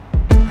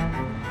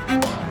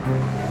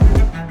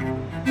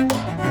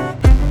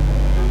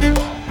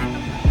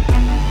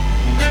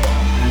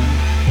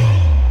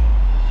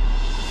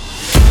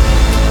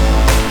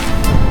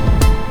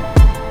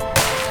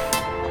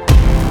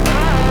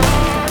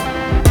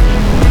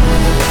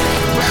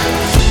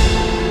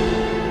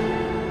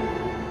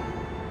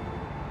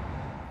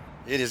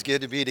It is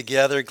good to be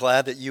together.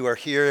 Glad that you are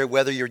here,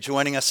 whether you're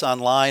joining us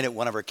online at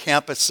one of our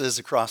campuses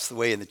across the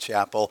way in the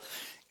chapel.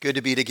 Good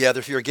to be together.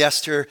 If you're a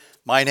guest here,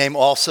 my name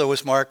also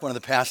is Mark, one of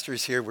the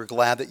pastors here. We're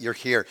glad that you're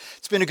here.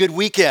 It's been a good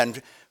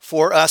weekend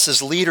for us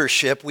as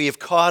leadership. We have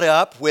caught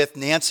up with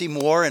Nancy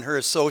Moore and her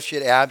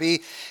associate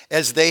Abby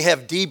as they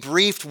have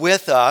debriefed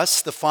with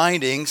us the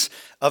findings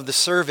of the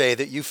survey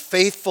that you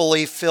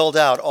faithfully filled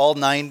out, all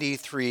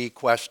 93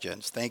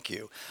 questions. Thank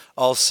you.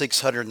 All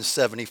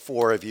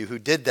 674 of you who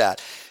did that.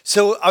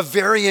 So a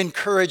very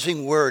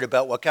encouraging word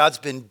about what God's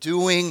been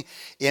doing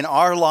in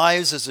our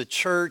lives as a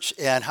church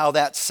and how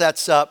that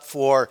sets up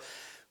for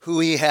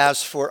who he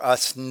has for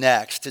us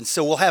next. And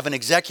so we'll have an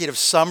executive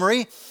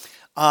summary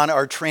on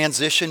our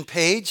transition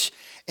page.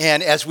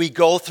 And as we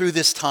go through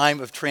this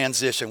time of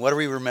transition, what are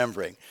we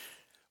remembering?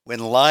 When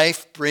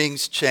life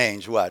brings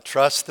change, what?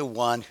 Trust the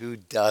one who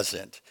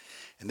doesn't.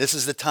 And this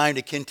is the time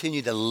to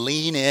continue to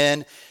lean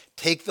in,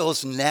 take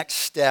those next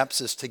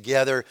steps as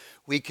together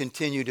we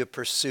continue to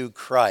pursue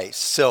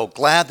Christ. So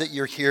glad that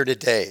you're here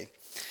today.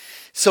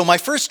 So my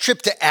first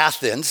trip to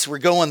Athens, we're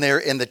going there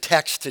in the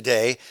text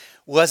today,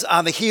 was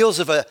on the heels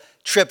of a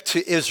trip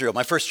to Israel,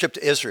 my first trip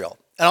to Israel.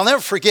 And I'll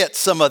never forget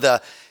some of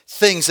the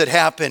things that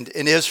happened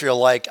in Israel.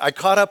 Like I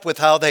caught up with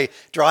how they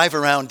drive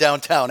around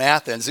downtown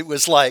Athens. It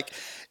was like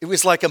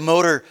a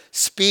motor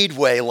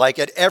speedway. Like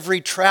at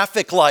every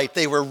traffic light,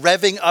 they were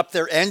revving up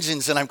their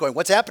engines. And I'm going,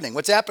 what's happening?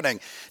 What's happening?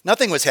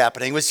 Nothing was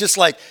happening. It was just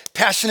like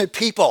passionate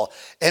people.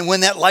 And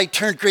when that light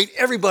turned green,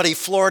 everybody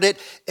floored it.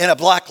 And a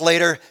block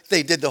later,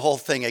 they did the whole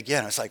thing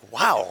again. I was like,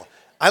 wow,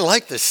 I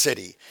like this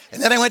city.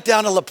 And then I went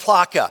down to La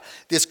Placa,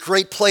 this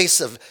great place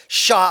of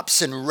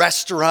shops and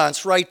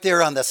restaurants right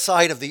there on the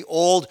side of the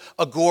old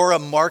Agora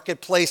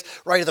marketplace,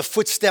 right at the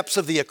footsteps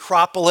of the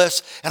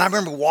Acropolis. And I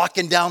remember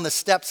walking down the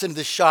steps into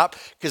the shop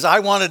because I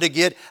wanted to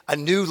get a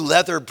new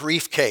leather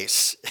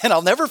briefcase. And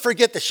I'll never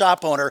forget the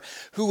shop owner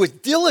who was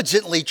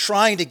diligently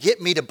trying to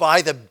get me to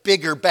buy the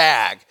bigger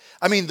bag.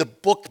 I mean, the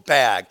book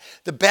bag,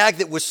 the bag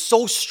that was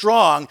so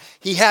strong,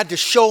 he had to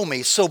show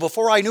me. So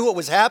before I knew what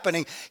was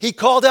happening, he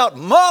called out,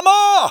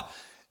 "Mama!"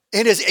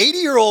 And his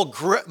 80-year-old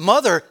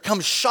mother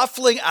comes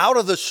shuffling out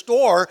of the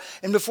store.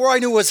 And before I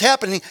knew what was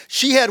happening,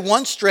 she had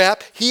one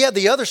strap, he had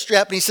the other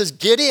strap, and he says,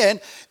 "Get in."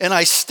 And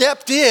I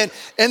stepped in,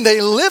 and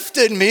they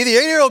lifted me, the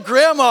 80-year-old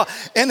grandma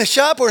and the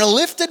shop owner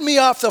lifted me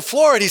off the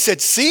floor. And he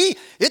said, "See,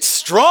 it's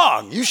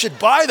strong. You should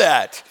buy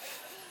that."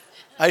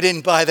 I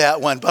didn't buy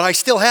that one, but I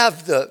still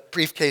have the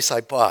briefcase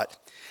I bought.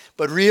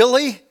 But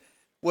really,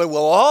 what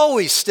will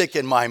always stick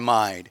in my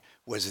mind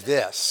was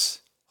this.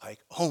 Like,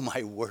 oh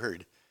my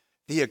word.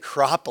 The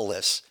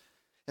Acropolis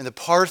and the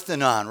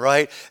Parthenon,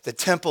 right? The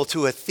temple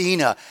to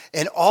Athena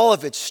and all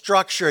of its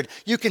structure.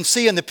 You can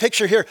see in the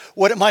picture here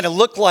what it might have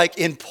looked like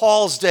in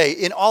Paul's day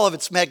in all of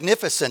its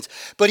magnificence.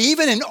 But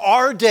even in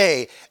our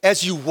day,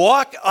 as you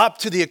walk up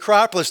to the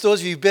Acropolis,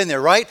 those of you who've been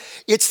there, right?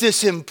 It's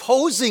this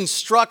imposing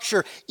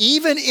structure,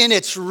 even in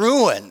its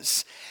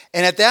ruins.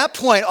 And at that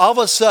point, all of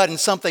a sudden,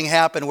 something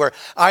happened where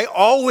I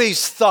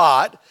always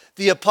thought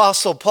the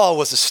Apostle Paul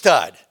was a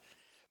stud.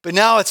 But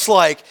now it's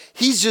like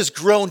he's just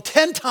grown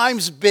 10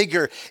 times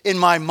bigger in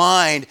my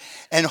mind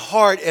and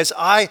heart as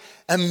I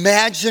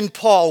imagine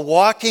Paul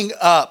walking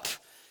up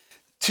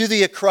to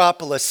the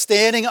Acropolis,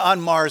 standing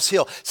on Mars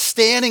Hill,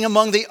 standing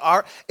among the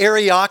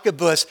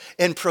Areopagus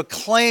and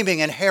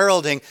proclaiming and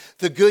heralding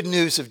the good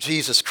news of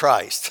Jesus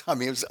Christ. I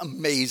mean, it was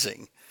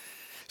amazing.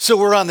 So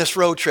we're on this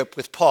road trip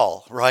with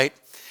Paul, right?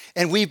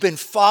 And we've been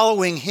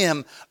following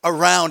him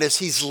around as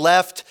he's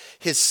left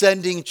his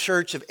sending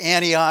church of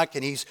Antioch,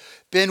 and he's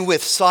been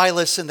with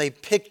Silas, and they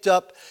picked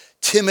up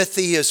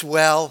Timothy as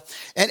well.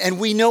 And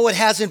we know it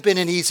hasn't been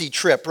an easy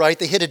trip, right?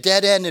 They hit a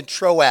dead end in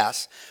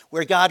Troas,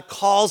 where God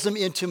calls them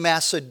into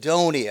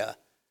Macedonia,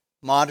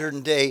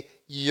 modern-day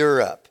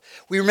Europe.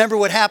 We remember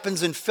what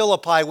happens in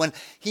Philippi when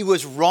he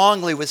was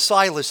wrongly, with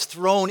Silas,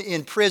 thrown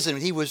in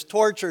prison. He was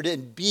tortured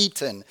and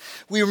beaten.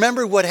 We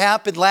remember what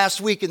happened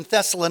last week in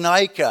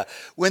Thessalonica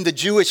when the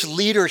Jewish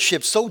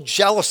leadership, so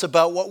jealous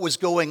about what was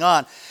going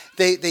on,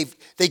 they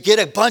get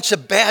a bunch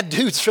of bad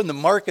dudes from the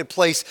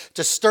marketplace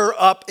to stir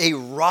up a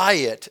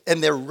riot,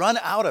 and they're run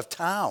out of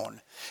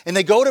town. And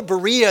they go to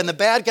Berea, and the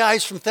bad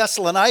guys from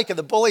Thessalonica,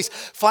 the bullies,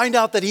 find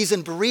out that he's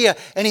in Berea,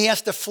 and he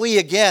has to flee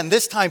again.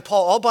 This time,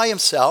 Paul, all by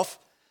himself,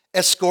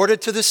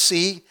 escorted to the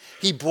sea,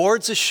 he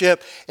boards a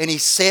ship, and he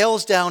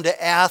sails down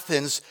to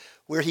Athens,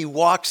 where he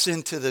walks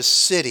into the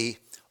city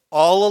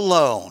all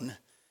alone.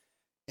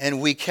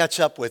 And we catch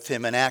up with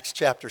him in Acts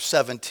chapter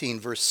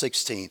 17, verse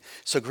 16.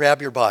 So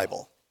grab your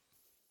Bible.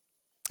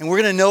 And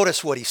we're going to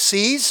notice what he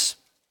sees,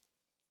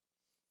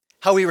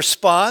 how he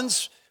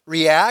responds,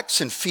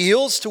 reacts, and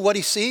feels to what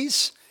he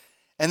sees,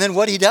 and then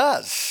what he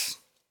does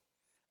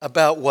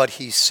about what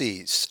he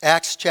sees.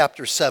 Acts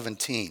chapter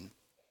 17.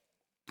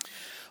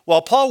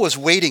 While Paul was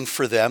waiting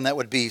for them, that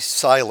would be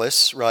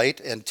Silas, right,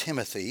 and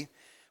Timothy.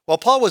 While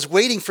Paul was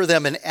waiting for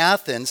them in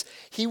Athens,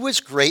 he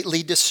was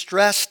greatly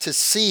distressed to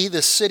see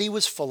the city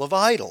was full of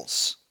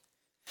idols.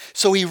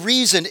 So he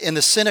reasoned in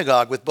the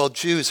synagogue with both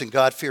Jews and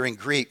God-fearing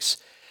Greeks.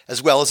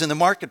 as well as in the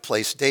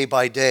marketplace day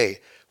by day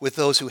with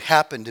those who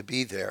happened to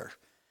be there.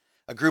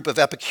 A group of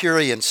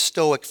Epicurean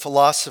Stoic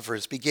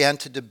philosophers began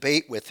to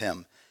debate with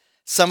him.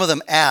 Some of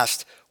them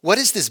asked, "What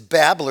is this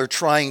babbler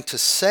trying to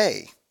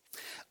say?"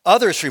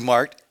 Others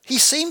remarked, "He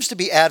seems to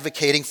be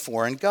advocating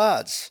foreign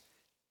gods."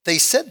 They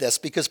said this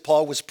because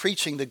Paul was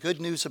preaching the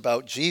good news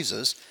about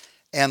Jesus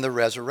and the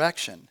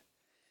resurrection.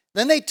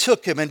 Then they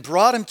took him and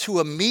brought him to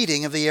a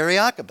meeting of the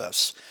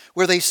Areopagus,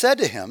 where they said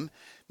to him,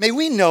 "May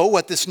we know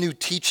what this new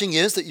teaching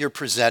is that you're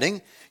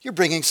presenting? You're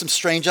bringing some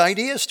strange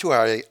ideas to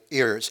our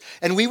ears,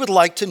 and we would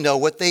like to know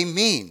what they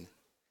mean."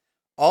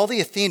 All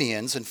the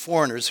Athenians and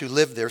foreigners who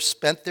lived there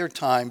spent their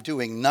time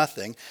doing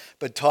nothing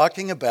but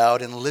talking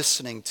about and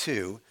listening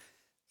to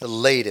the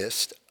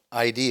latest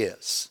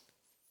ideas.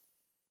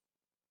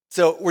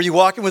 So, were you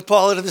walking with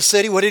Paul into the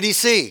city? What did he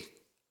see?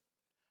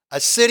 A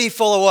city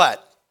full of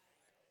what?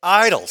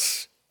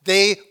 Idols.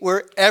 They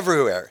were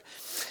everywhere.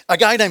 A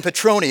guy named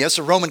Petronius,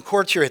 a Roman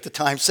courtier at the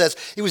time, says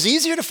it was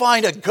easier to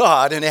find a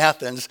god in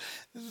Athens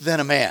than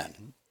a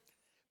man.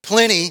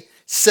 Pliny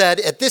said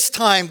at this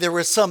time there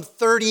were some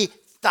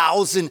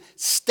 30,000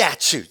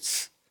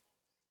 statues.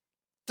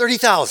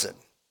 30,000.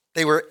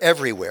 They were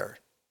everywhere.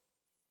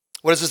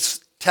 What does this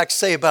text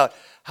say about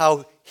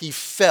how he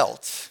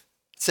felt?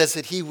 It says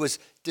that he was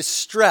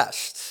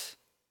distressed.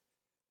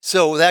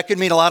 So that could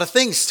mean a lot of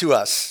things to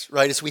us,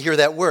 right, as we hear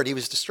that word. He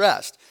was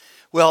distressed.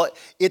 Well,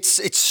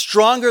 it's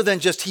stronger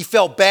than just he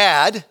felt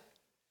bad.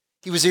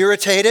 He was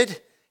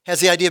irritated,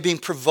 has the idea of being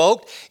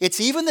provoked. It's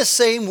even the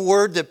same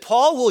word that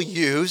Paul will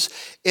use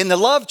in the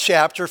love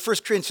chapter,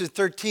 1 Corinthians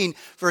 13,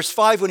 verse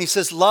 5, when he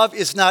says, "Love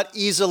is not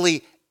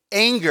easily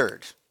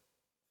angered."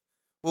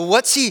 Well,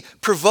 what's he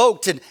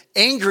provoked and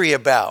angry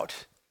about?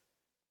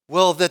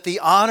 Well, that the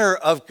honor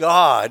of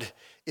God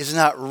is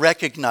not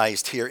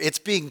recognized here. It's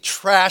being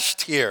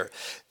trashed here.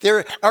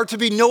 There are to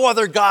be no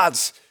other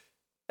gods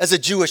as a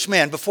Jewish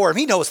man before him.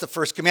 He knows the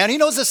first command. He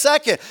knows the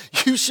second.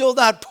 You shall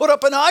not put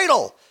up an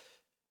idol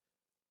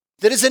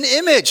that is an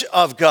image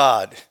of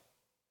God.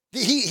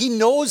 He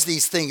knows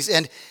these things,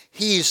 and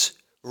he's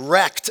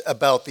wrecked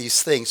about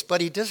these things,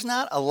 but he does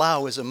not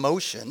allow his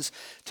emotions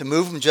to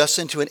move him just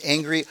into an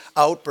angry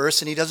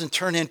outburst, and he doesn't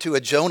turn into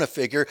a Jonah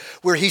figure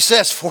where he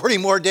says 40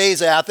 more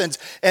days, Athens,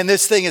 and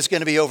this thing is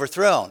going to be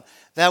overthrown.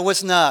 That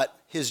was not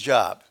his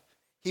job.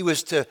 He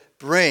was to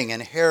bring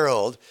and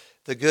herald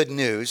the good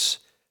news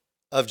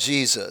of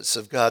Jesus,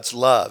 of God's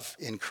love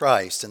in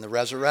Christ and the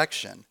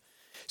resurrection.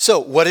 So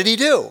what did he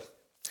do?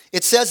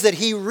 It says that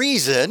he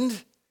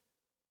reasoned,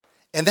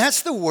 and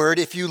that's the word,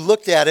 if you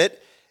looked at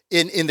it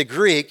in the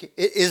Greek,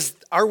 it is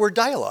our word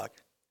dialogue.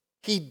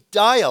 He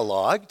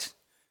dialogued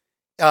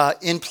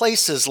in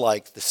places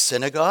like the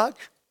synagogue,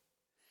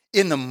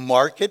 in the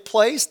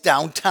marketplace,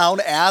 downtown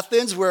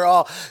Athens, where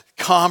all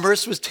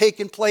commerce was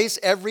taking place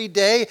every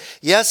day.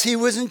 Yes, he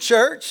was in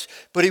church,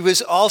 but he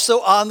was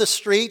also on the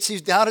streets.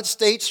 He's down at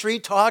State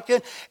Street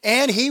talking,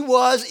 and he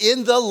was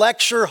in the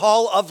lecture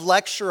hall of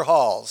lecture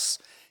halls.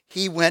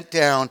 He went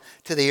down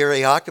to the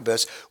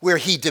Areopagus, where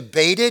he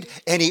debated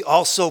and he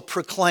also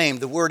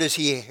proclaimed. The word is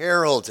he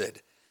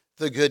heralded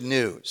the good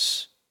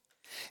news.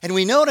 And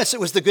we notice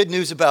it was the good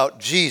news about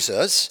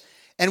Jesus,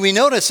 and we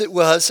notice it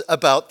was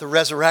about the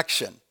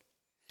resurrection.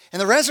 And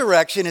the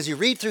resurrection, as you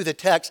read through the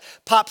text,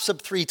 pops up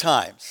 3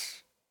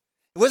 times.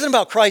 It wasn't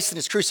about Christ and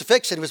his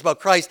crucifixion, it was about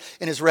Christ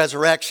and his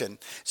resurrection.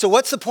 So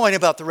what's the point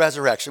about the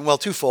resurrection? Well,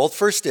 twofold.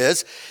 First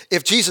is,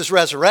 if Jesus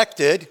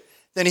resurrected,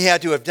 then he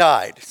had to have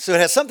died. So it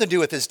has something to do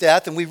with his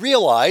death, and we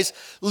realize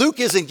Luke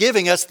isn't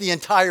giving us the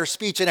entire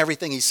speech and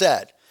everything he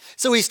said.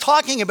 So he's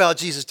talking about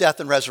Jesus'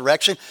 death and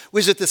resurrection,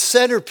 which is at the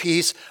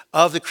centerpiece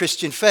of the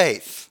Christian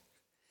faith.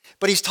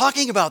 But he's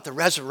talking about the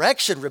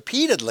resurrection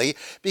repeatedly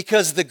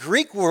because the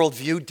Greek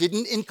worldview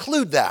didn't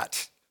include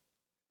that.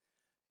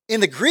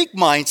 In the Greek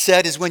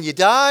mindset is when you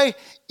die,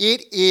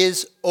 it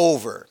is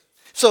over.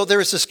 So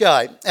there's this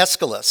guy,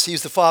 Aeschylus.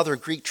 He's the father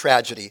of Greek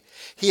tragedy.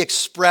 He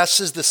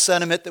expresses the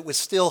sentiment that was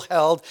still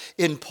held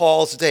in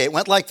Paul's day. It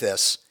went like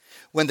this: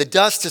 when the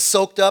dust has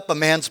soaked up a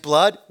man's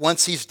blood,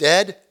 once he's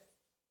dead,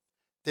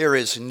 there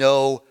is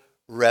no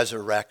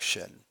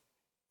resurrection.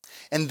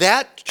 And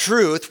that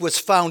truth was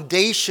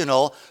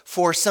foundational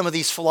for some of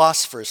these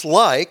philosophers,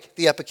 like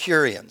the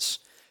Epicureans,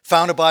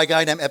 founded by a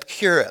guy named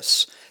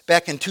Epicurus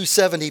back in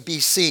 270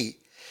 BC.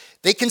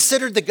 They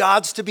considered the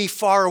gods to be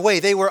far away.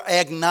 They were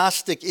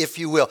agnostic, if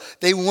you will.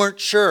 They weren't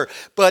sure.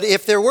 But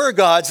if there were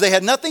gods, they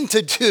had nothing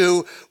to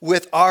do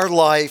with our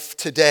life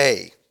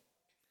today.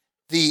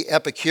 The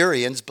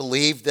Epicureans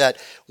believed that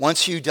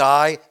once you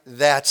die,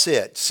 that's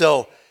it.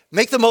 So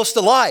make the most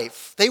of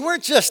life. They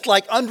weren't just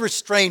like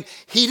unrestrained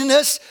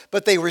hedonists,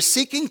 but they were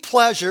seeking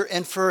pleasure.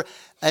 And for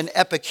an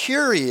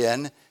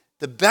Epicurean,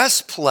 the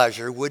best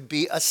pleasure would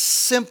be a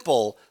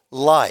simple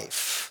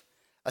life.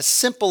 A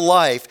simple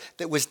life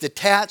that was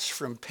detached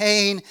from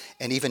pain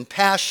and even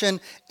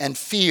passion and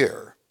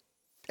fear.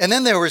 And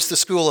then there was the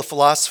school of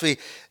philosophy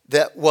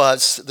that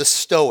was the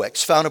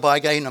Stoics, founded by a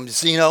guy named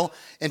Zeno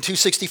in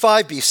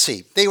 265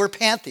 BC. They were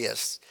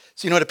pantheists.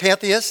 So you know what a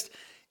pantheist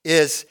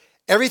is?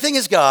 Everything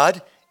is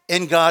God,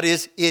 and God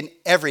is in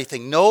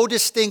everything. No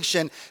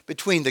distinction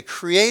between the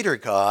creator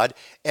God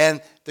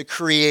and the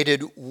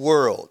created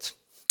world.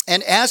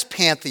 And as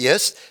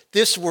pantheists,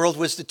 this world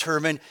was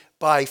determined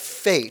by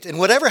fate. And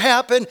whatever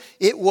happened,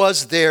 it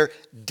was their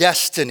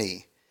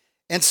destiny.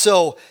 And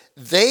so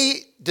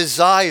they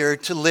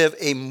desired to live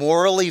a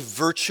morally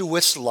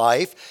virtuous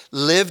life,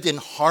 lived in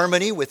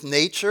harmony with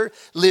nature,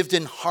 lived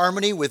in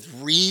harmony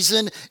with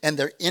reason and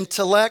their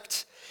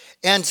intellect.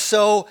 And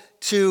so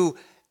to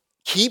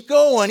keep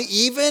going,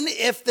 even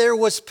if there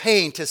was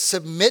pain, to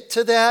submit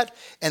to that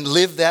and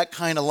live that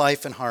kind of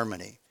life in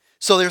harmony.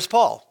 So there's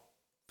Paul.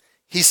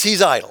 He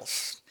sees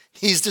idols.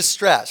 He's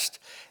distressed.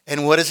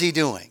 And what is he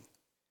doing?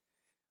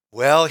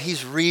 Well,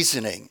 he's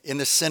reasoning in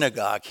the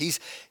synagogue.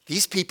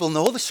 These people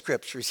know the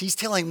scriptures. He's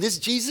telling them this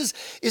Jesus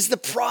is the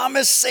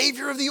promised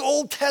Savior of the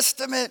Old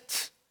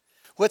Testament.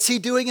 What's he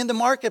doing in the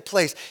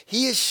marketplace?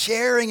 He is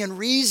sharing and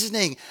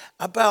reasoning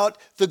about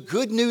the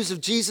good news of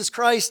Jesus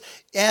Christ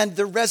and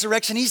the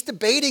resurrection. He's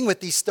debating with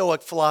these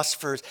Stoic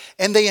philosophers,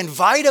 and they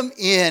invite him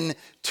in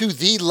to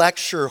the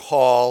lecture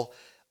hall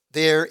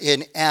there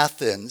in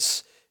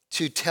Athens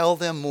to tell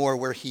them more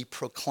where he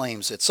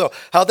proclaims it. So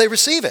how'd they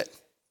receive it?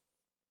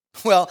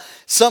 Well,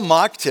 some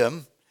mocked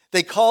him.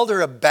 They called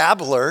her a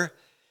babbler.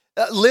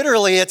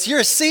 Literally, you're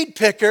a seed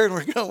picker. And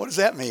we're going, what does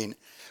that mean?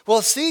 Well,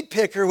 a seed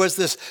picker was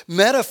this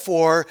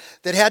metaphor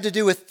that had to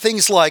do with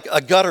things like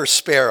a gutter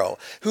sparrow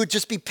who would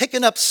just be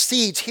picking up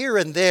seeds here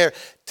and there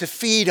to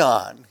feed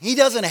on. He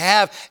doesn't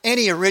have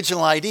any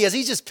original ideas.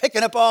 He's just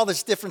picking up all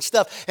this different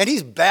stuff, and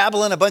he's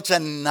babbling a bunch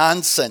of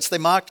nonsense. They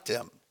mocked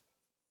him.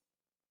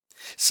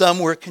 Some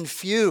were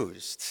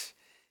confused.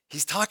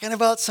 He's talking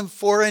about some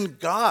foreign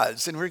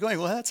gods, and we're going,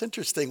 well, that's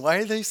interesting. Why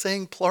are they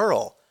saying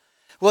plural?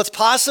 Well, it's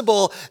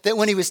possible that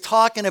when he was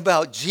talking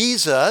about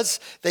Jesus,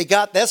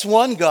 that's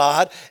one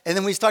God, and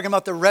then when he's talking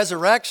about the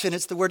resurrection,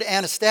 it's the word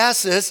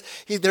anastasis.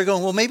 They're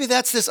going, well, maybe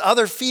that's this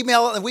other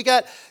female, and we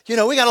got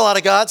a lot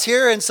of gods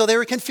here, and so they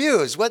were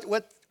confused.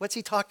 What's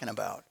he talking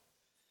about?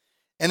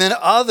 And then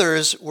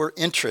others were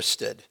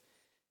interested,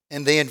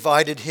 and they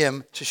invited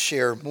him to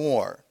share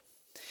more.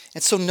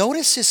 And so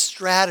notice his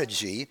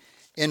strategy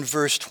in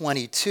verse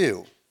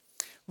 22.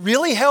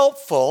 Really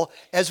helpful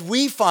as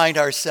we find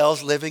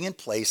ourselves living in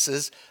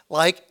places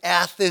like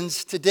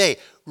Athens today.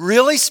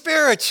 Really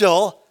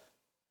spiritual,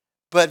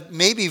 but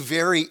maybe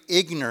very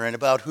ignorant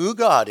about who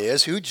God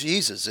is, who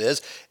Jesus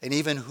is, and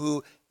even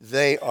who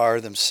they are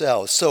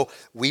themselves. So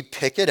we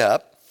pick it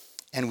up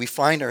and we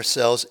find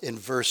ourselves in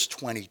verse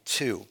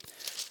 22,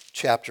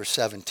 chapter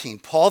 17.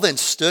 Paul then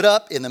stood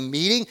up in the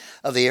meeting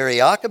of the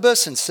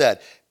Areopagus and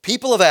said,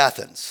 "People of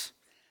Athens,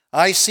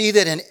 I see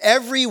that in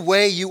every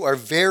way you are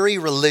very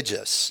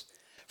religious.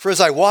 For as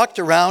I walked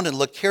around and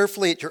looked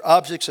carefully at your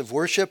objects of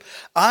worship,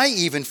 I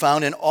even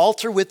found an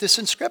altar with this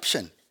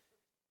inscription,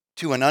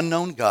 'To an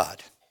unknown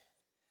God.'"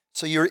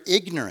 So you're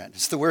ignorant.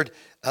 It's the word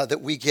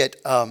that we get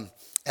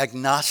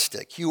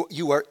agnostic.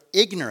 You are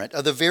ignorant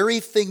of the very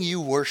thing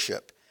you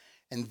worship.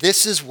 And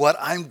this is what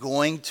I'm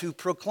going to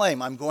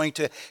proclaim. I'm going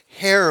to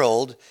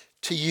herald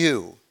to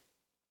you.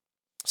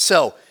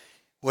 So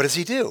what does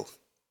he do?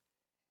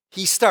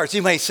 He starts.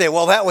 You may say,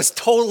 well, that was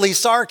totally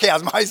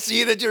sarcasm. I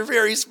see that you're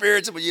very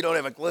spiritual, but you don't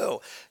have a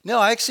clue. No,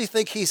 I actually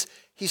think he's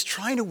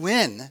trying to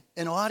win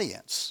an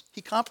audience.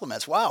 He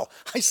compliments. Wow,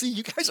 I see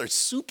you guys are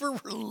super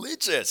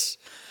religious.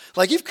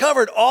 Like you've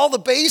covered all the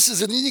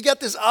bases, and then you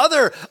got this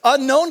other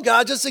unknown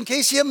God just in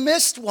case you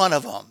missed one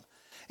of them.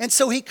 And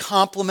so he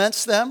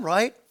compliments them,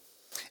 right?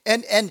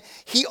 And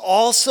he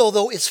also,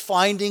 though, is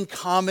finding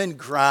common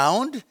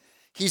ground.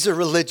 He's a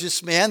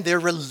religious man, their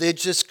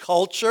religious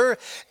culture,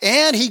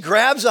 and he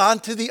grabs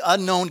onto the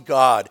unknown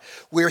God,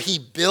 where he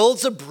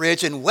builds a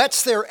bridge and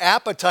whets their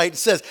appetite and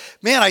says,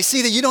 man, I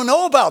see that you don't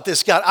know about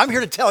this God. I'm here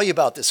to tell you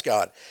about this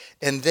God.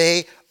 And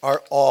they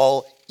are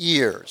all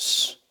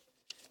ears.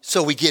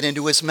 So we get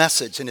into his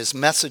message, and his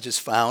message is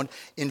found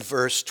in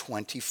verse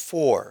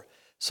 24.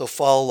 So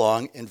follow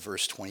along in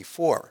verse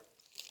 24.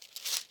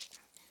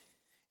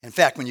 In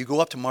fact, when you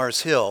go up to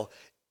Mars Hill,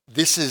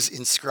 this is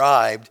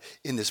inscribed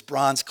in this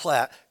bronze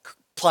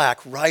plaque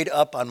right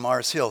up on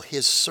Mars Hill,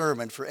 his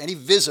sermon. For any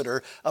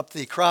visitor up to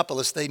the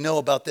Acropolis, they know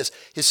about this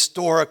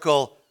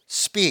historical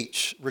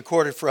speech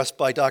recorded for us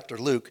by Dr.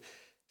 Luke,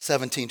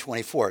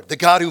 17:24. "The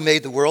God who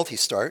made the world," he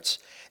starts,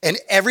 "and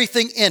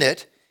everything in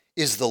it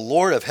is the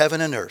Lord of heaven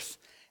and earth,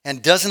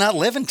 and does not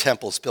live in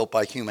temples built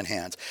by human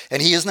hands.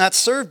 And he is not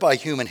served by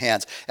human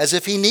hands as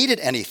if he needed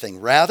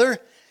anything. Rather,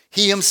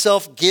 he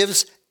himself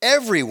gives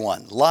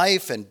everyone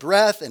life and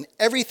breath and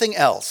everything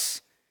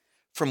else.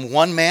 From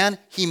one man,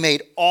 he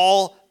made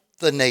all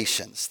the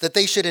nations, that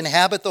they should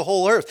inhabit the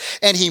whole earth.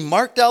 And he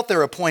marked out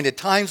their appointed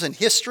times in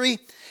history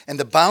and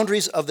the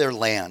boundaries of their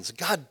lands."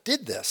 God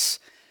did this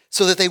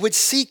so that they would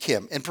seek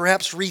him and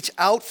perhaps reach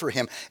out for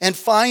him and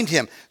find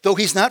him, though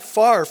he's not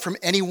far from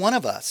any one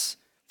of us.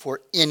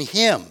 For in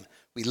him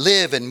we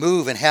live and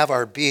move and have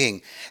our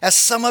being. As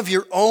some of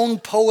your own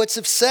poets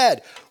have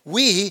said,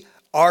 we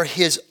are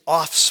his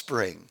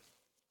offspring.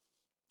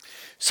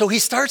 So he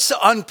starts to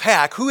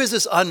unpack, who is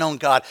this unknown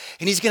God?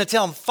 And he's going to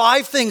tell him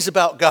 5 things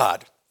about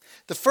God.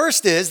 The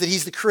first is that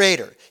he's the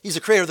creator. He's the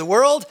creator of the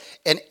world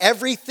and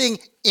everything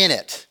in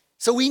it.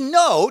 So we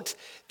note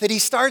that he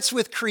starts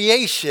with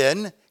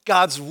creation,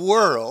 God's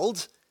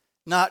world,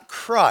 not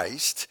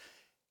Christ,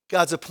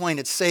 God's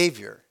appointed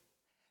Savior.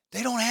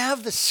 They don't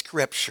have the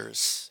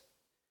scriptures.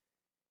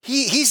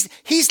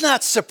 He's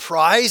not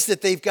surprised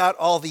that they've got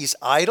all these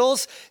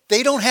idols.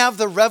 They don't have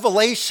the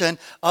revelation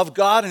of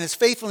God and his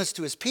faithfulness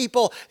to his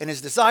people and his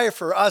desire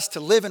for us to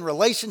live in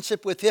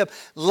relationship with him,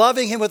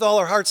 loving him with all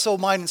our heart, soul,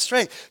 mind, and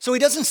strength. So he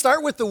doesn't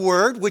start with the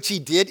word, which he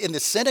did in the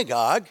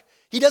synagogue.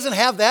 He doesn't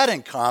have that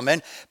in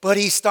common, but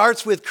he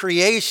starts with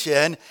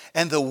creation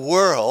and the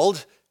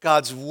world,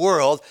 God's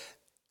world.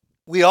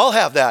 We all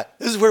have that.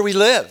 This is where we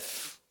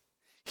live.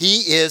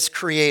 He is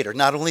creator.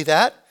 Not only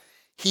that,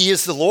 he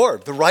is the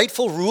Lord, the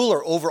rightful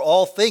ruler over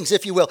all things,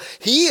 if you will.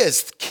 He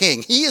is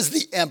king. He is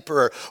the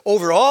emperor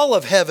over all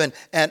of heaven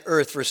and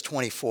earth, verse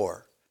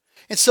 24.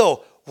 And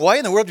so, why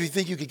in the world do you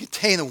think you could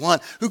contain the one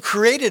who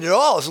created it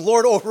all, as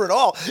Lord over it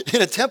all,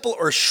 in a temple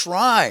or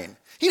shrine?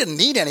 He didn't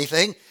need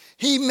anything.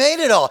 He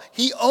made it all.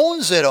 He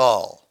owns it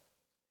all.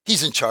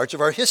 He's in charge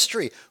of our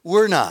history.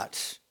 We're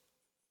not.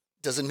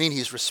 Doesn't mean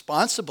he's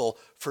responsible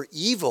for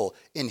evil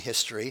in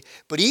history,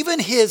 but even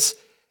his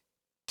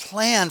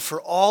plan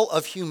for all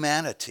of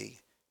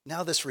humanity,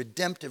 now this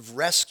redemptive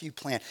rescue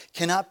plan,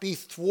 cannot be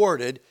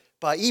thwarted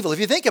by evil.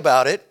 If you think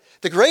about it,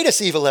 the greatest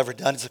evil ever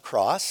done is the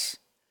cross,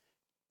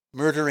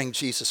 murdering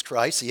Jesus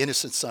Christ, the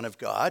innocent Son of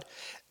God,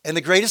 and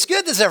the greatest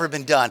good that's ever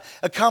been done,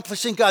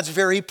 accomplishing God's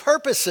very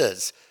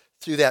purposes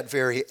through that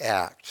very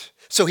act.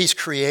 So he's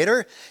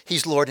creator,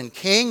 he's Lord and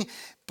King,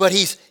 but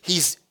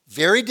he's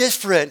very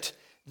different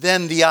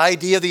than the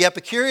idea of the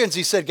Epicureans.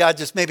 He said God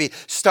just maybe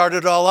started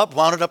it all up,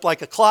 wound it up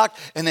like a clock,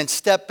 and then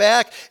stepped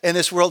back, and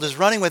this world is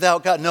running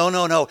without God.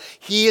 No.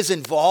 He is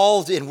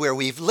involved in where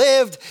we've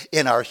lived,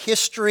 in our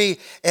history,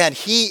 and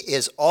he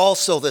is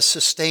also the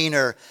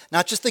sustainer,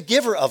 not just the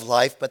giver of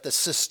life, but the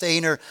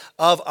sustainer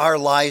of our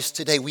lives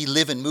today. We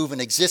live and move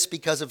and exist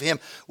because of him.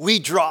 We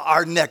draw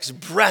our next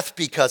breath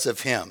because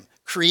of him.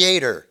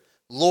 Creator,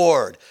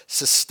 Lord,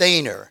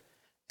 sustainer.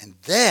 And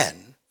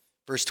then,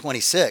 verse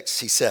 26,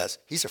 he says,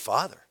 he's our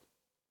Father.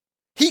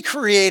 He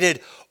created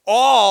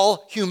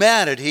all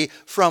humanity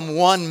from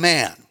one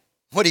man.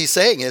 What he's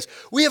saying is,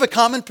 we have a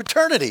common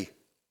paternity.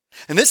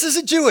 And this is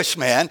a Jewish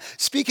man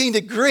speaking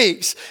to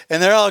Greeks,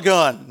 and they're all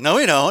going, no,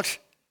 we don't.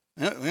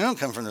 We don't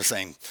come from the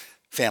same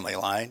family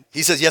line.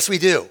 He says, yes, we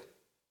do.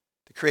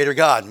 The Creator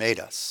God made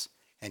us.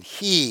 And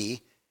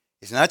he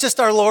is not just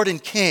our Lord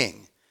and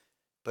King,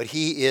 but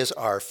he is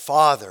our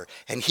Father,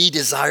 and he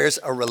desires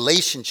a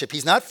relationship.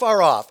 He's not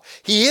far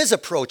off. He is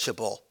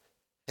approachable,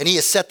 and he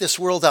has set this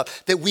world up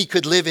that we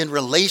could live in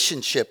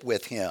relationship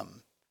with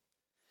him.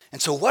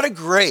 And so what a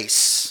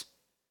grace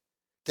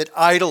that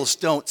idols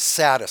don't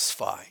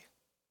satisfy.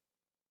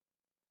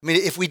 I mean,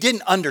 if we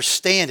didn't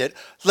understand it,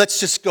 let's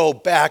just go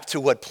back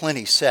to what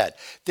Pliny said.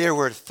 There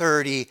were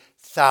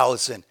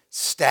 30,000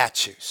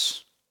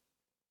 statues.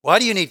 Why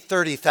do you need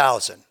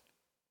 30,000?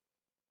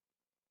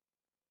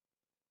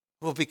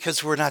 Well,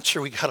 because we're not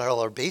sure we got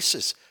all our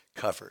bases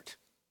covered.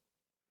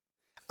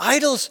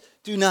 Idols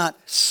do not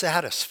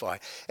satisfy.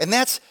 And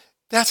that's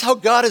how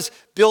God has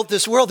built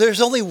this world.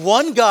 There's only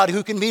one God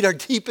who can meet our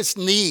deepest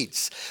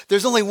needs.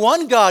 There's only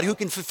one God who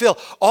can fulfill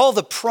all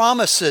the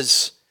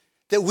promises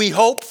that we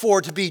hope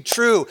for to be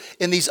true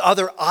in these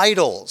other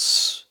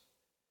idols.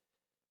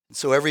 And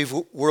so every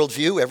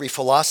worldview, every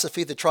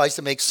philosophy that tries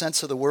to make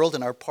sense of the world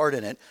and our part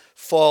in it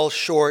falls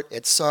short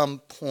at some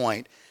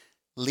point,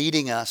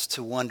 leading us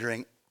to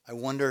wondering, I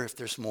wonder if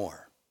there's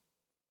more.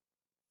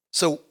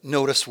 So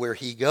notice where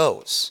he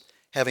goes,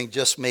 having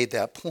just made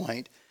that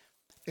point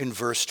in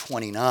verse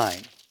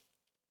 29.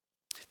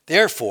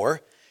 Therefore,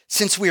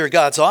 since we are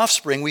God's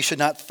offspring, we should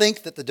not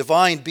think that the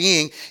divine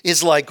being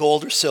is like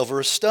gold or silver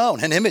or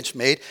stone, an image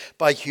made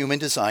by human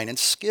design and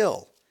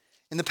skill.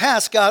 In the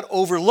past, God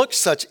overlooked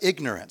such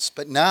ignorance,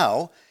 but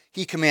now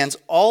he commands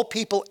all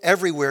people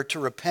everywhere to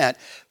repent,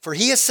 for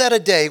he has set a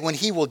day when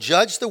he will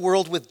judge the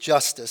world with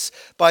justice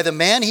by the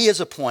man he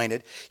has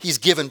appointed. He's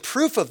given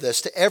proof of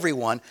this to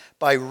everyone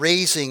by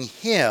raising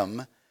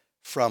him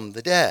from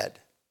the dead.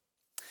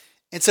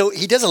 And so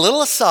he does a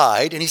little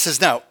aside, and he says,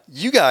 now,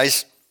 you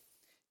guys,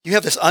 you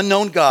have this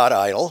unknown God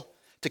idol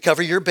to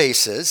cover your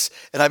bases,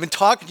 and I've been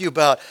talking to you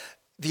about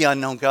the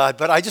unknown God,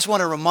 but I just want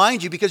to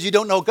remind you, because you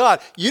don't know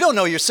God, you don't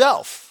know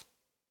yourself.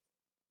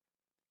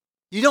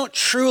 You don't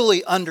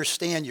truly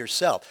understand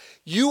yourself.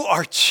 You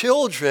are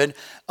children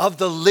of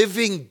the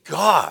living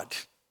God.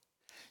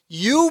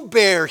 You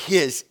bear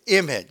his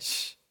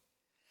image.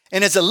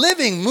 And as a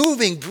living,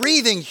 moving,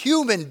 breathing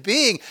human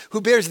being who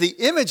bears the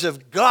image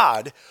of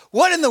God,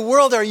 what in the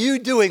world are you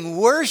doing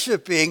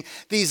worshiping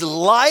these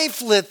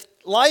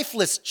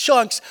lifeless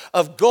chunks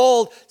of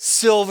gold,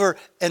 silver,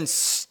 and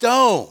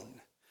stone?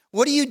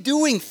 What are you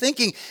doing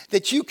thinking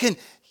that you can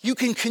You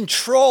can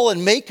control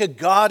and make a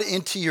God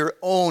into your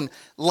own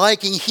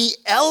liking. He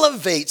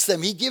elevates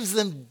them. He gives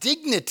them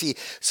dignity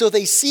so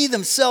they see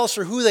themselves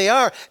for who they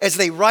are as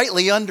they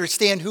rightly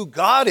understand who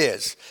God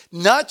is.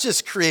 Not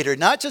just creator,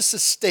 not just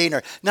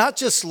sustainer, not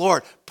just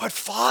Lord, but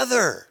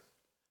Father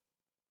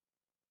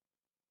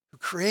who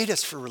created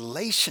us for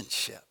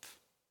relationship,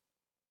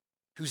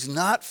 who's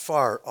not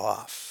far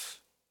off.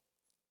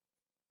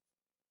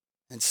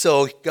 And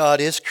so God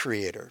is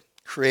creator,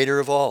 creator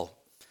of all,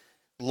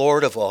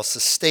 Lord of all,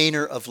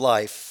 sustainer of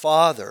life,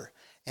 Father.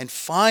 And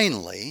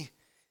finally,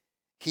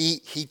 he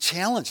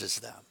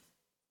challenges them.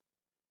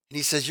 And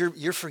he says,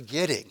 you're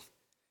forgetting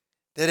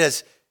that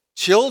as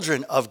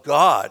children of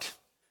God,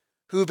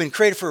 who have been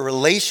created for a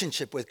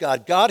relationship with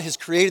God, God has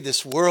created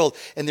this world,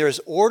 and there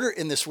is order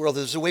in this world.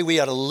 There's a way we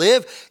ought to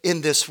live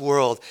in this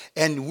world.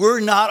 And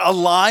we're not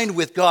aligned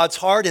with God's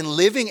heart and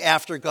living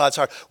after God's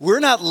heart. We're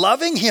not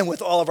loving him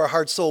with all of our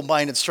heart, soul,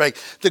 mind, and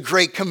strength, the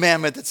great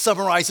commandment that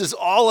summarizes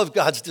all of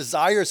God's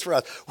desires for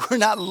us. We're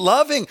not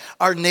loving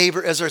our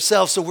neighbor as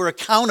ourselves, so we're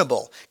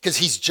accountable because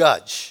he's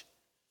judge.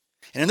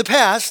 And in the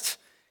past,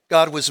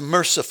 God was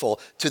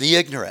merciful to the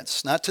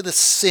ignorance, not to the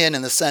sin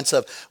in the sense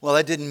of, well,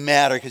 that didn't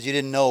matter because you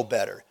didn't know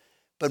better,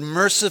 but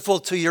merciful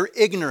to your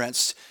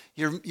ignorance,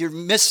 your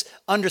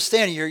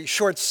misunderstanding, your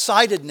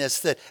short-sightedness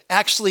that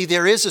actually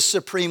there is a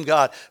supreme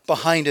God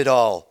behind it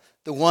all,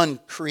 the one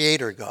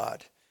creator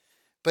God.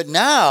 But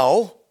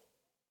now,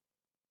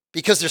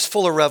 because there's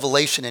fuller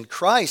revelation in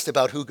Christ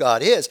about who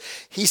God is,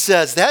 he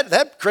says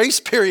that grace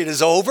period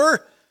is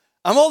over.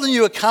 I'm holding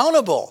you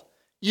accountable.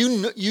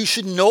 You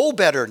should know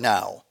better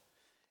now.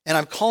 And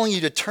I'm calling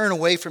you to turn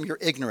away from your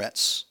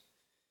ignorance.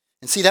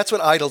 And see, that's what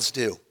idols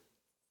do.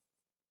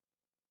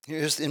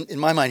 In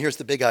my mind, here's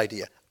the big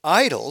idea.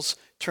 Idols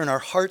turn our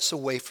hearts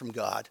away from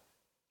God.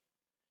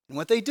 And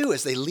what they do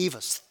is they leave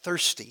us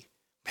thirsty.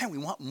 Man, we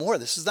want more.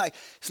 It's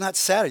not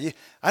Saturday.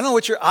 I don't know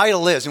what your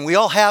idol is, and we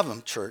all have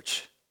them,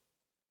 church.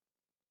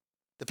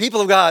 The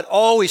people of God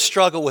always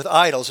struggle with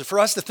idols. And for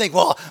us to think,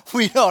 well,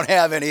 we don't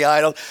have any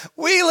idols.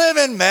 We live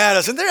in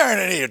Madison. There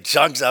aren't any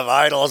chunks of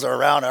idols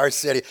around our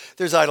city.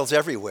 There's idols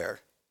everywhere.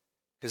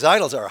 Because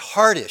idols are a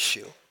heart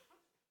issue.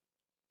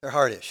 They're a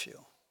heart issue.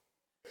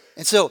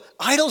 And so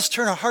idols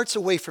turn our hearts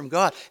away from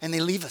God, and they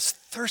leave us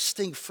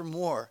thirsting for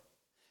more.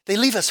 They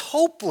leave us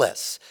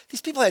hopeless. These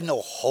people had no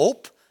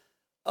hope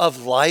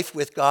of life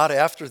with God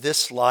after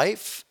this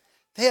life.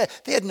 They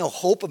had no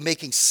hope of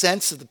making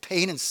sense of the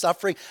pain and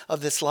suffering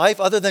of this life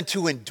other than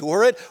to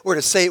endure it or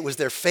to say it was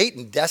their fate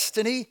and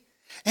destiny.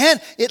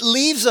 And it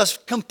leaves us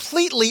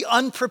completely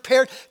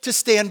unprepared to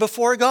stand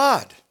before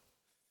God.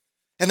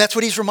 And that's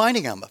what he's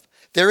reminding them of.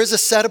 There is a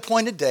set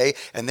appointed day,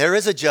 and there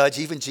is a judge,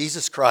 even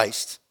Jesus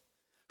Christ,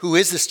 who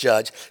is this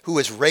judge, who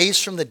is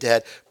raised from the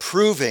dead,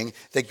 proving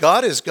that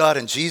God is God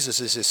and Jesus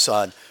is his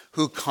son,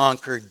 who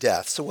conquered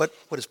death. So what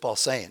is Paul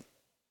saying?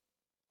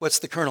 What's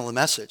the kernel of the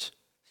message?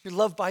 You're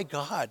loved by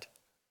God.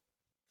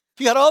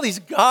 You got all these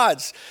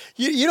gods.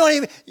 You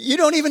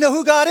don't even know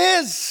who God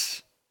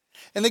is.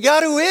 And the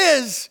God who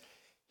is,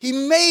 he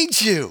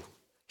made you.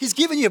 He's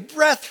given you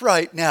breath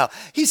right now.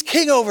 He's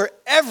king over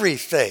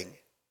everything.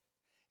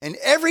 And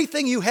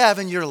everything you have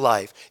in your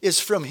life is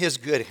from his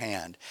good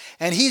hand.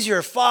 And he's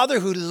your Father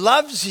who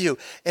loves you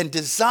and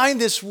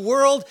designed this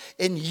world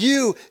and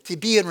you to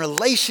be in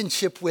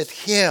relationship with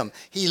him.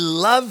 He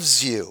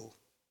loves you.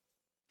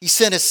 He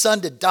sent his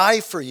son to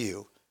die for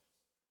you.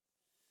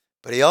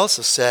 But he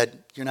also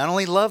said, you're not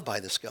only loved by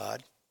this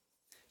God,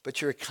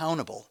 but you're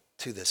accountable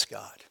to this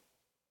God.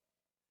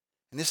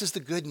 And this is the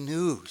good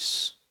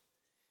news.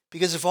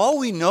 Because if all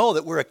we know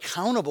that we're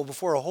accountable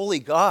before a holy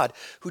God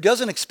who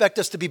doesn't expect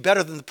us to be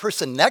better than the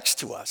person next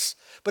to us,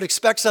 but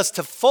expects us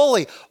to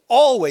fully,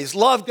 always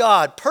love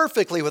God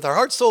perfectly with our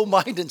heart, soul,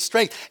 mind, and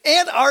strength,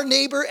 and our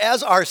neighbor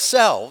as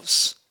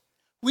ourselves,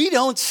 we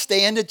don't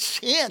stand a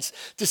chance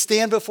to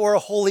stand before a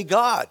holy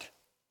God.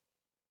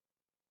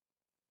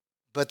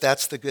 But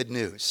that's the good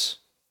news,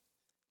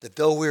 that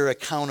though we're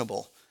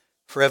accountable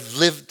for have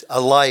lived a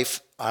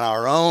life on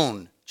our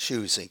own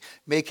choosing,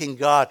 making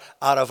God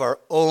out of our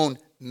own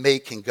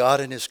making,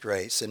 God in his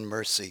grace and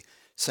mercy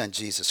sent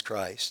Jesus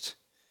Christ.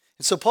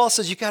 And so Paul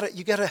says you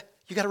gotta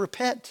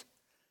repent.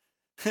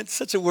 It's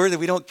such a word that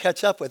we don't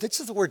catch up with. It's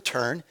just the word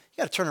turn. You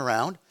gotta turn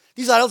around.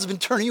 These idols have been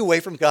turning you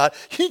away from God.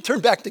 You need to turn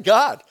back to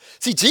God.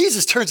 See,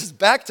 Jesus turns us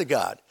back to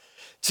God.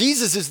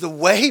 Jesus is the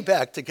way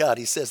back to God,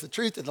 he says, the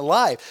truth and the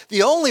life.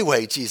 The only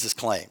way, Jesus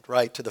claimed,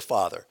 right, to the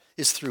Father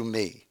is through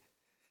me.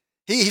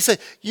 He said,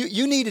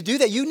 you need to do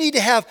that. You need to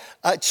have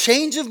a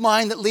change of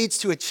mind that leads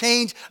to a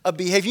change of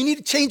behavior. You need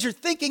to change your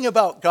thinking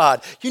about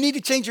God. You need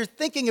to change your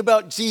thinking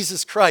about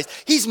Jesus Christ.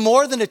 He's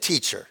more than a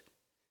teacher.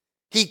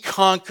 He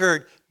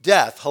conquered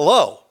death.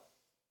 Hello.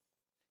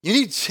 You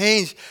need to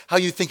change how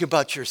you think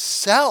about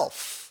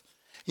yourself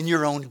in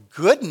your own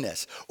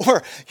goodness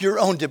or your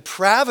own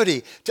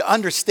depravity to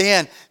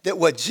understand that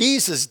what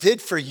Jesus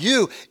did for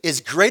you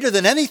is greater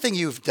than anything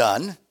you've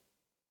done.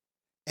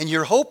 And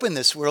your hope in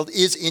this world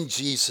is in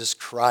Jesus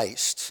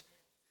Christ.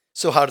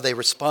 So how do they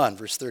respond?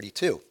 Verse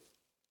 32.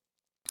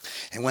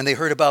 And when they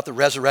heard about the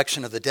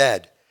resurrection of the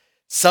dead,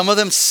 some of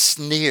them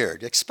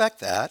sneered. Expect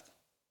that.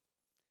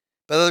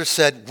 But others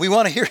said, we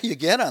want to hear you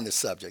again on this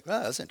subject.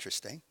 Well, that's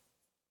interesting.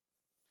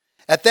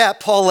 At that,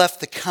 Paul left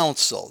the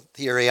council,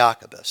 the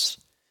Areopagus.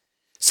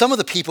 Some of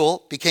the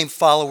people became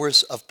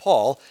followers of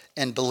Paul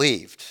and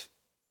believed.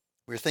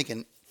 We were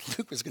thinking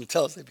Luke was going to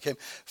tell us they became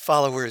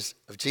followers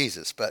of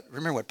Jesus. But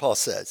remember what Paul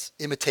says,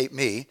 imitate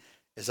me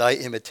as I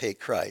imitate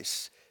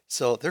Christ.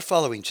 So they're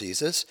following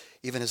Jesus,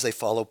 even as they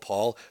follow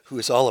Paul, who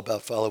is all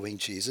about following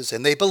Jesus,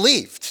 and they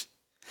believed.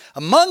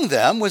 Among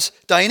them was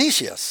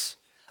Dionysius,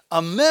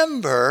 a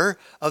member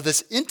of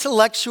this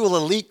intellectual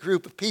elite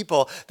group of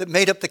people that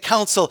made up the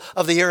council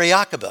of the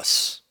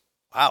Areopagus.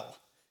 Wow,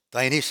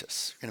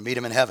 Dionysius, you're going to meet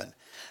him in heaven.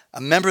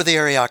 A member of the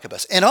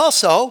Areopagus, and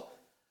also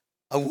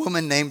a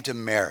woman named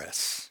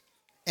Damaris,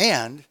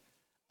 and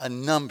a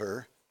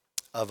number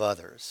of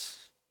others.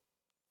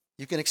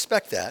 You can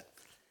expect that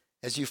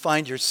as you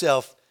find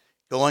yourself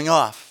going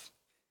off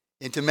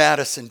into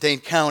Madison, Dane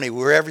County,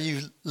 wherever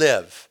you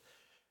live,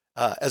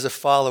 as a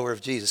follower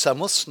of Jesus. Some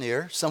will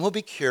sneer, some will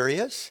be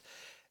curious,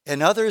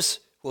 and others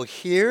will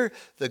hear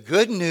the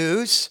good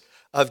news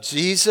of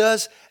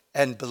Jesus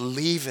and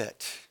believe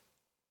it.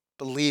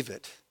 Believe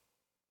it.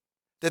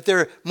 That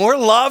they're more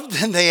loved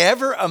than they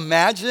ever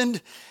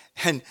imagined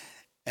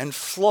and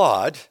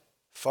flawed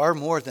far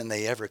more than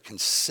they ever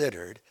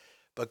considered.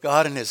 But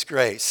God in his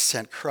grace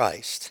sent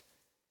Christ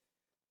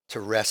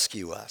to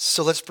rescue us.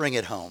 So let's bring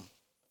it home.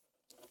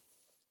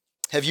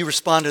 Have you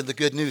responded to the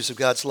good news of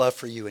God's love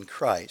for you in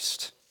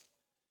Christ?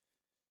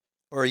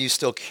 Or are you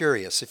still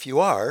curious? If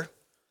you are,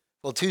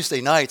 well, Tuesday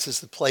nights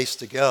is the place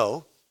to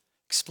go.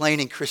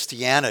 Explaining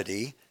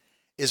Christianity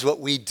is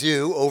what we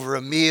do over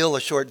a meal,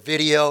 a short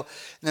video,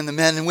 and then the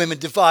men and women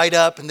divide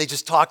up and they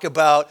just talk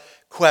about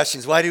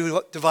questions. Why do we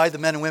divide the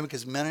men and women?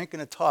 Because men aren't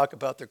going to talk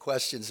about their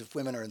questions if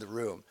women are in the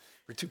room.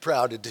 We're too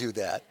proud to do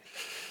that.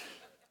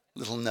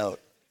 Little note.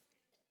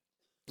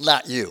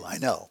 Not you, I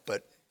know,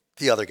 but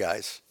the other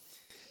guys.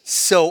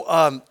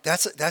 So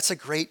that's a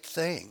great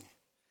thing.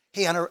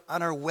 Hey, on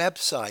our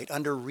website,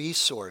 under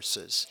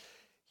resources,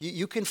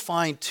 you can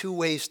find 2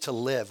 ways to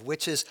live,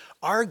 which is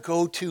our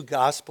go-to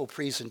gospel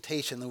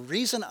presentation. The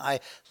reason I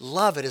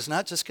love it is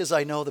not just because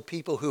I know the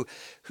people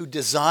who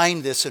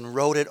designed this and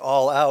wrote it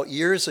all out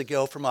years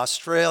ago from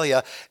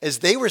Australia as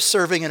they were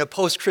serving in a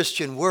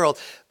post-Christian world,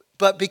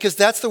 but because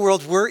that's the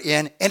world we're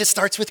in, and it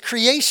starts with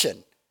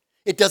creation.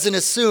 It doesn't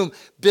assume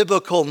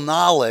biblical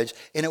knowledge,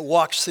 and it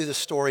walks through the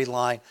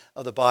storyline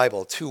of the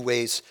Bible, 2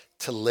 ways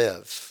to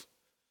live.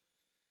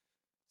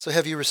 So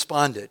have you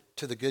responded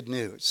to the good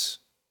news?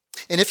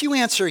 And if you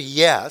answer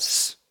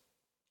yes,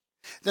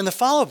 then the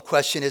follow-up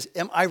question is,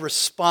 am I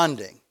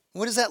responding?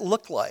 What does that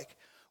look like?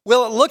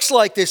 Well, it looks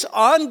like this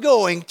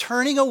ongoing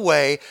turning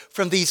away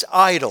from these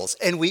idols,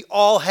 and we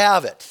all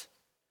have it.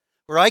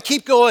 Where I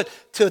keep going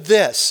to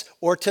this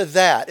or to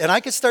that, and I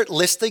can start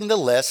listing the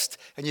list,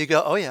 and you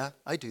go, oh yeah,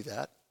 I do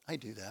that.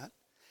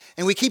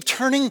 And we keep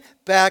turning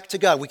back to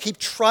God. We keep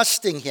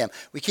trusting him.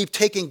 We keep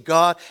taking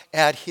God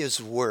at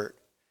his word.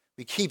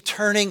 We keep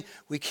turning,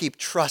 we keep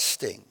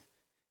trusting.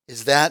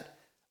 Is that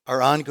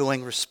our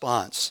ongoing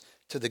response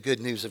to the good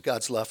news of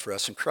God's love for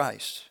us in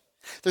Christ?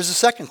 There's a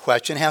second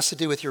question. It has to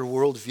do with your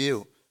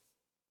worldview,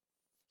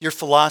 your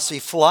philosophy.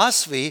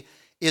 Philosophy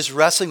is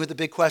wrestling with the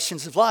big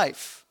questions of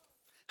life.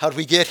 How did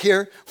we get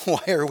here?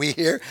 Why are we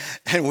here?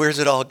 And where's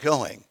it all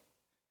going?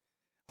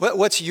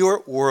 What's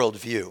your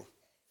worldview?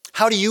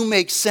 How do you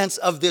make sense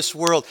of this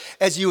world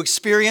as you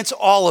experience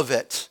all of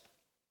it?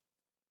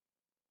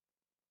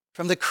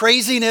 From the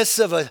craziness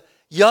of a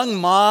young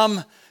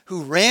mom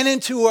who ran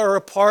into her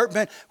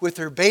apartment with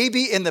her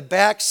baby in the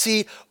back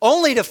seat,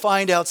 only to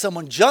find out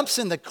someone jumps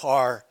in the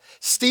car,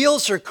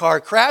 steals her car,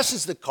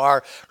 crashes the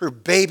car, her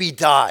baby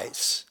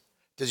dies.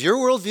 Does your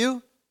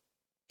worldview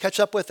catch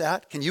up with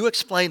that? Can you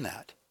explain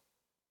that?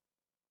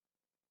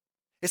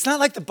 It's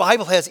not like the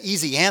Bible has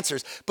easy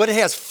answers, but it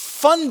has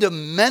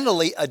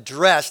fundamentally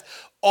addressed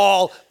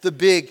all the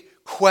big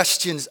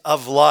questions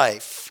of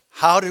life.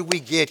 How did we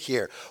get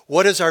here?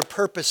 What is our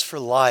purpose for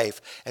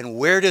life? And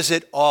where does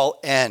it all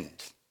end?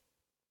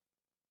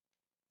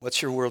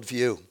 What's your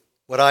worldview?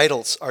 What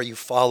idols are you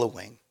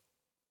following?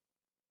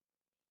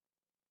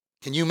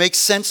 Can you make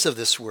sense of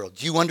this world?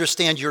 Do you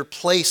understand your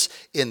place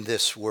in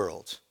this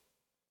world?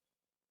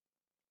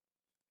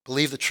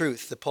 Believe the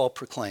truth that Paul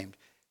proclaimed.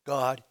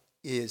 God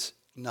is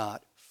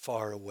not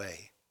far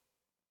away.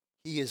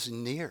 He is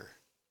near.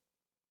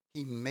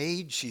 He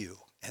made you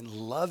and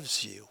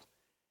loves you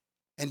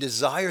and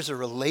desires a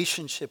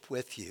relationship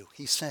with you.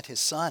 He sent his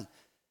son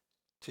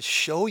to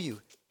show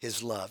you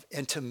his love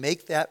and to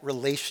make that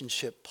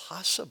relationship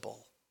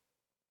possible.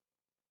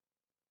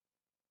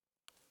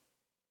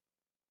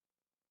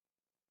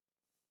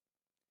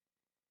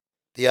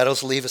 The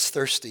idols leave us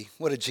thirsty.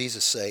 What did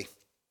Jesus say? He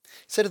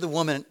said to the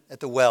woman at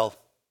the well,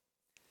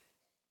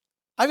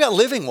 I've got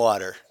living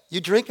water. You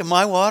drink of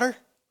my water?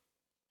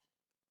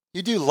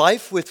 You do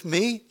life with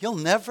me? You'll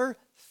never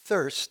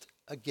thirst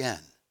again.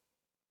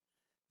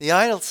 The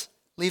idols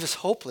leave us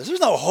hopeless. There's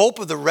no hope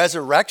of the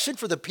resurrection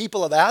for the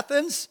people of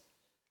Athens.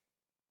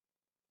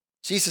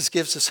 Jesus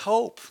gives us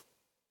hope.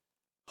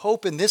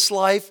 Hope in this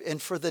life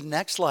and for the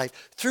next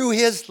life. Through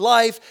his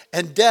life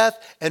and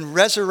death and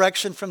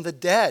resurrection from the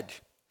dead.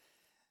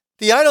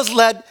 The idols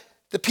led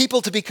the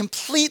people to be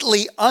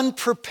completely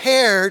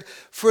unprepared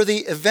for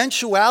the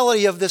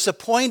eventuality of this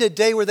appointed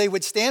day where they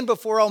would stand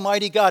before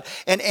Almighty God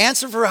and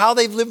answer for how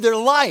they've lived their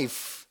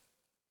life.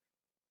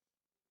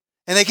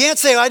 And they can't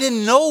say, I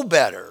didn't know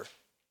better.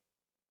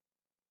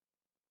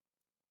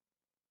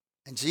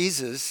 And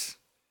Jesus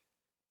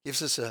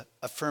gives us a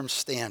firm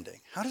standing.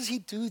 How does he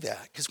do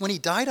that? Because when he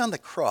died on the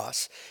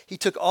cross, he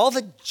took all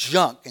the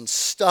junk and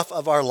stuff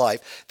of our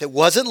life that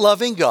wasn't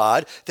loving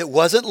God, that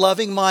wasn't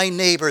loving my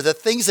neighbor, the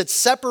things that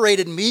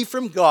separated me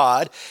from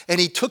God, and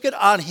he took it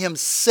on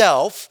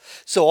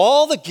himself. So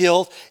all the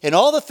guilt and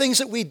all the things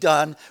that we've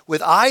done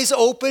with eyes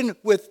open,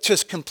 with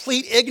just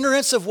complete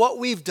ignorance of what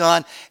we've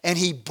done, and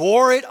he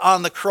bore it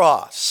on the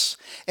cross.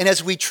 And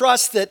as we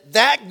trust that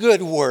that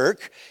good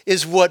work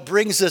is what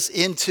brings us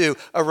into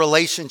a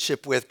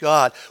relationship with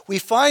God, we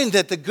find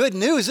that the good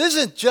news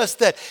isn't just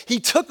that he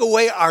took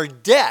away our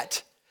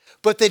debt,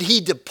 but that he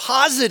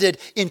deposited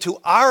into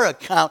our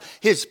account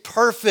his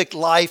perfect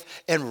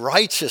life and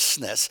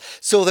righteousness.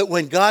 So that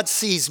when God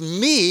sees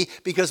me,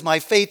 because my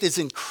faith is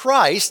in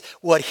Christ,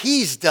 what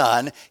he's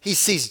done, he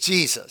sees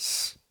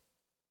Jesus.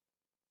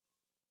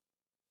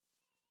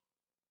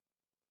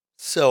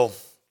 So,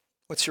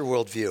 what's your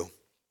worldview?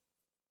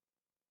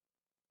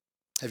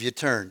 Have you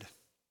turned?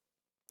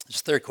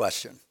 That's the third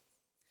question.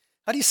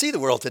 How do you see the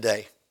world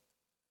today?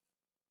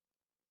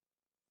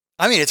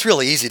 I mean, it's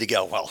really easy to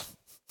go, well,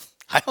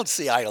 I don't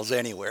see idols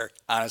anywhere,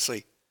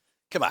 honestly.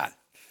 Come on.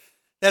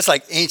 That's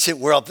like ancient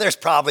world. There's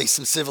probably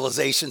some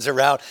civilizations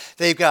around.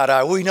 They've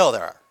got, we know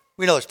there are.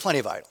 We know there's plenty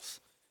of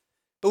idols.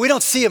 But we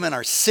don't see them in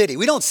our city.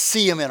 We don't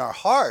see them in our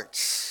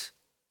hearts.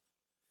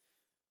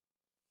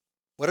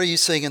 What are you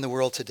seeing in the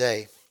world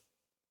today?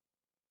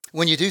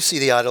 When you do see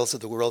the idols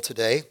of the world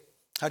today,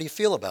 how do you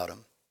feel about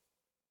them?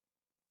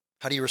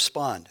 How do you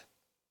respond?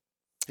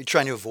 Are you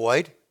trying to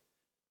avoid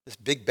this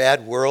big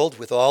bad world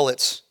with all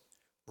its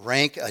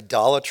rank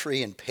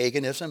idolatry and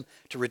paganism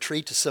to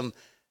retreat to some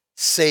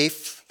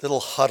safe little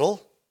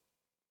huddle?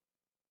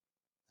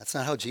 That's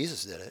not how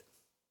Jesus did it.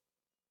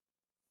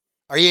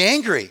 Are you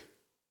angry?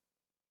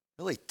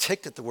 Really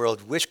ticked at the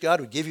world. Wish God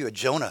would give you a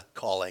Jonah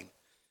calling.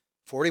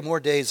 40 more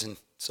days and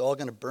it's all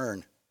going to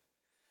burn.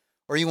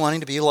 Or are you wanting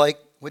to be like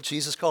what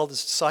Jesus called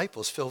his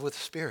disciples, filled with the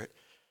Spirit?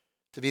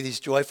 To be these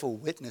joyful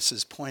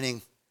witnesses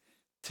pointing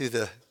to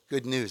the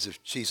good news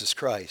of Jesus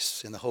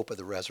Christ and the hope of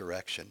the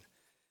resurrection.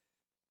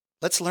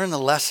 Let's learn the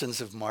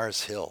lessons of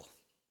Mars Hill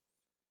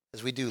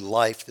as we do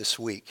life this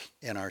week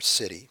in our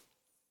city.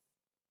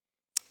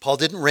 Paul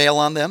didn't rail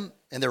on them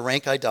and their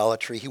rank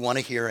idolatry. He won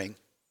a hearing.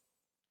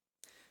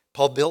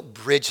 Paul built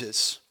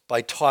bridges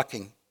by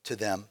talking to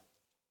them.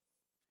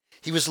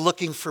 He was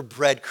looking for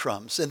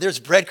breadcrumbs, and there's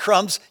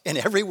breadcrumbs in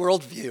every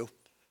worldview.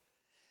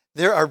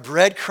 There are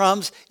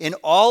breadcrumbs in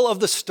all of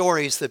the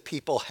stories that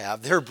people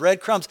have. There are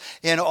breadcrumbs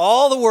in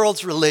all the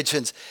world's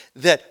religions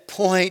that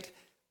point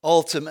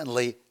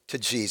ultimately to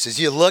Jesus.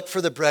 You look for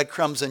the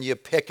breadcrumbs and you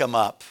pick them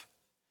up.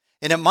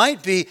 And it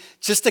might be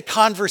just a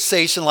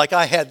conversation like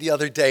I had the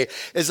other day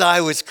as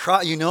I was,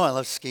 I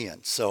love skiing.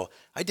 So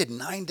I did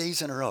 9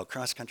 days in a row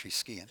cross-country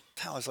skiing.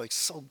 That was like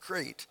so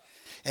great.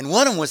 And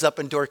one of them was up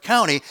in Door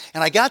County,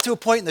 and I got to a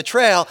point in the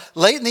trail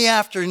late in the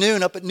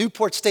afternoon up at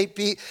Newport State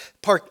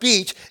Park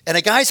Beach, and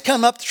a guy's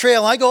come up the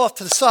trail, and I go off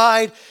to the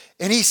side,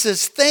 and he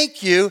says,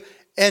 thank you,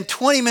 and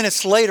 20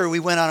 minutes later,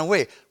 we went on our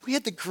way. We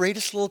had the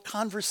greatest little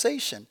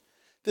conversation.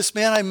 This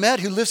man I met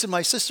who lives in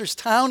my sister's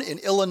town in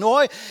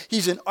Illinois,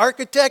 he's an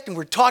architect and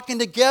we're talking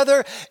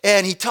together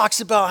and he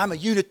talks about I'm a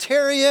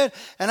Unitarian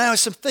and I know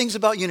some things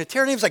about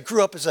Unitarianism. I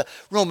grew up as a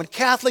Roman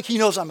Catholic. He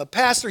knows I'm a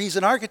pastor. He's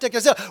an architect. I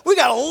said, we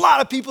got a lot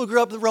of people who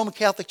grew up in the Roman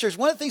Catholic Church.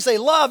 One of the things they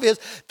love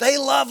is they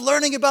love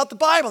learning about the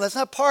Bible. That's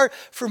not part,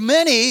 for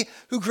many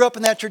who grew up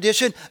in that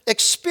tradition,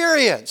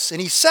 experience.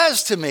 And he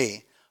says to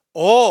me,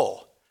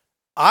 oh,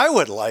 I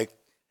would like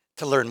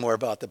to learn more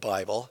about the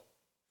Bible.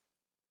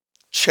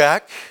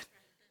 Check.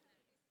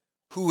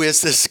 Who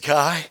is this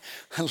guy?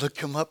 I look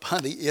him up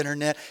on the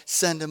internet,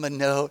 send him a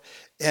note,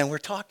 and we're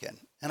talking.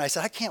 And I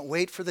said, I can't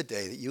wait for the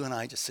day that you and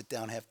I just sit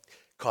down, have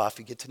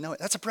coffee, get to know it.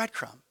 That's a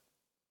breadcrumb.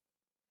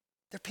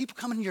 There are people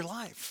coming in your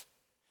life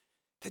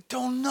that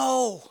don't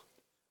know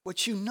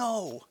what you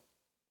know.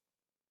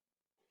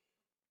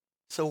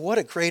 So what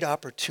a great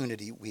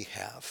opportunity we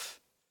have.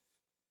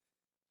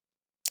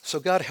 So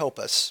God help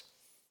us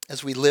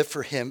as we live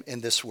for him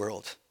in this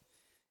world.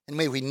 And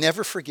may we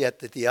never forget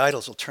that the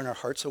idols will turn our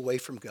hearts away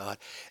from God.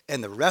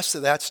 And the rest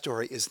of that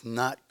story is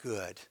not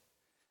good.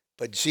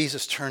 But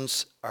Jesus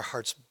turns our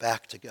hearts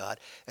back to God.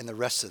 And the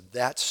rest of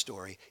that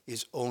story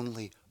is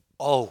only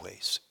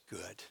always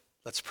good.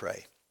 Let's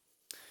pray.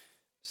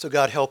 So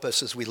God, help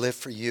us as we live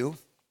for you.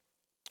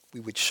 We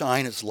would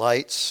shine as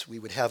lights. We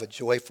would have a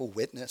joyful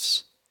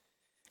witness.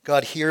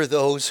 God, hear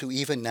those who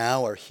even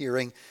now are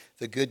hearing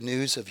the good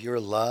news of your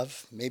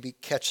love, maybe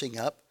catching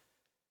up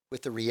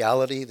with the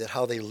reality that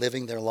how they're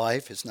living their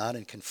life is not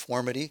in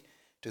conformity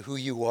to who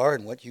you are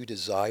and what you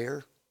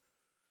desire.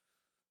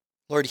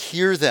 Lord,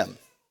 hear them,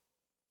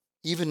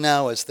 even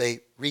now as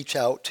they reach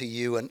out to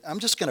you. And I'm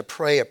just going to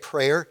pray a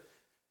prayer.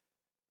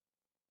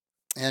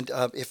 And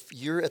if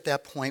you're at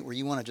that point where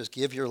you want to just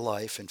give your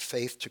life in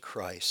faith to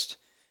Christ,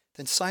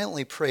 then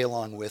silently pray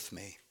along with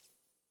me.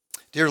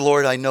 Dear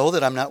Lord, I know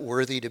that I'm not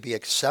worthy to be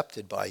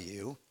accepted by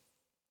you.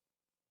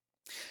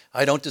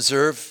 I don't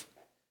deserve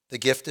the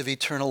gift of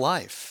eternal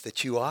life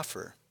that you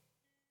offer.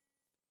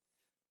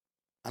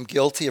 I'm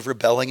guilty of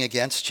rebelling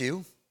against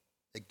you,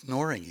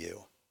 ignoring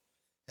you,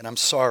 and I'm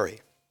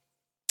sorry.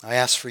 I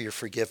ask for your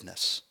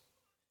forgiveness.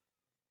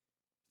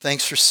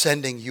 Thanks for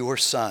sending your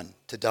Son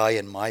to die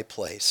in my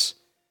place,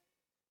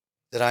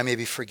 that I may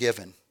be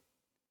forgiven.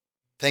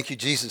 Thank you,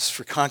 Jesus,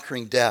 for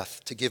conquering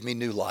death to give me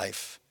new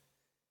life.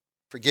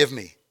 Forgive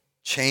me,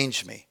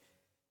 change me,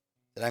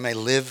 that I may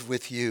live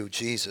with you,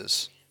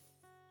 Jesus,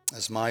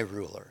 as my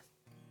ruler.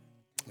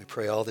 We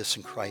pray all this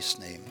in Christ's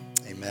name.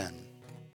 Amen.